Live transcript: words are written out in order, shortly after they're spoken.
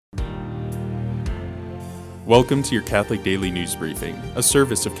Welcome to your Catholic Daily News Briefing, a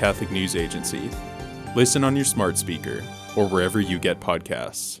service of Catholic News Agency. Listen on your smart speaker or wherever you get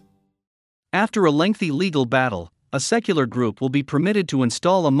podcasts. After a lengthy legal battle, a secular group will be permitted to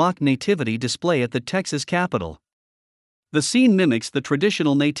install a mock nativity display at the Texas Capitol. The scene mimics the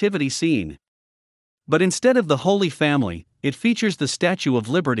traditional nativity scene. But instead of the Holy Family, it features the Statue of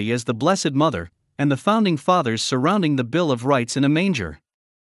Liberty as the Blessed Mother, and the Founding Fathers surrounding the Bill of Rights in a manger.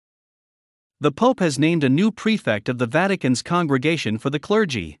 The Pope has named a new prefect of the Vatican's Congregation for the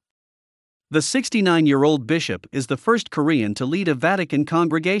Clergy. The 69-year-old bishop is the first Korean to lead a Vatican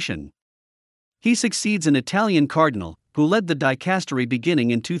congregation. He succeeds an Italian cardinal, who led the dicastery beginning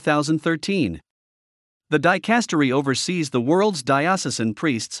in 2013. The dicastery oversees the world's diocesan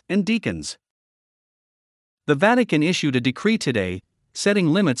priests and deacons. The Vatican issued a decree today, setting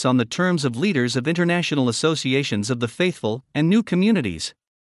limits on the terms of leaders of international associations of the faithful and new communities.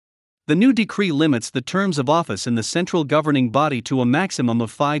 The new decree limits the terms of office in the central governing body to a maximum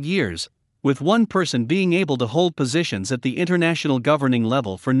of 5 years, with one person being able to hold positions at the international governing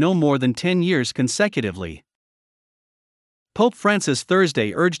level for no more than 10 years consecutively. Pope Francis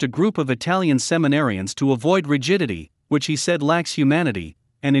Thursday urged a group of Italian seminarians to avoid rigidity, which he said lacks humanity,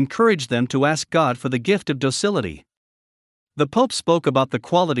 and encouraged them to ask God for the gift of docility. The Pope spoke about the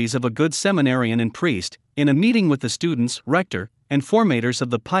qualities of a good seminarian and priest in a meeting with the students, rector, and formators of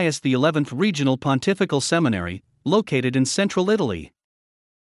the Pius XI Regional Pontifical Seminary, located in central Italy.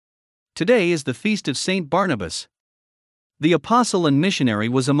 Today is the feast of Saint Barnabas. The apostle and missionary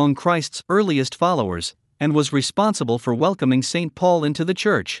was among Christ's earliest followers, and was responsible for welcoming St. Paul into the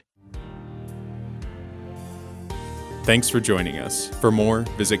Church. Thanks for joining us. For more,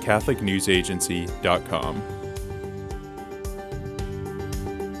 visit CatholicNewsAgency.com.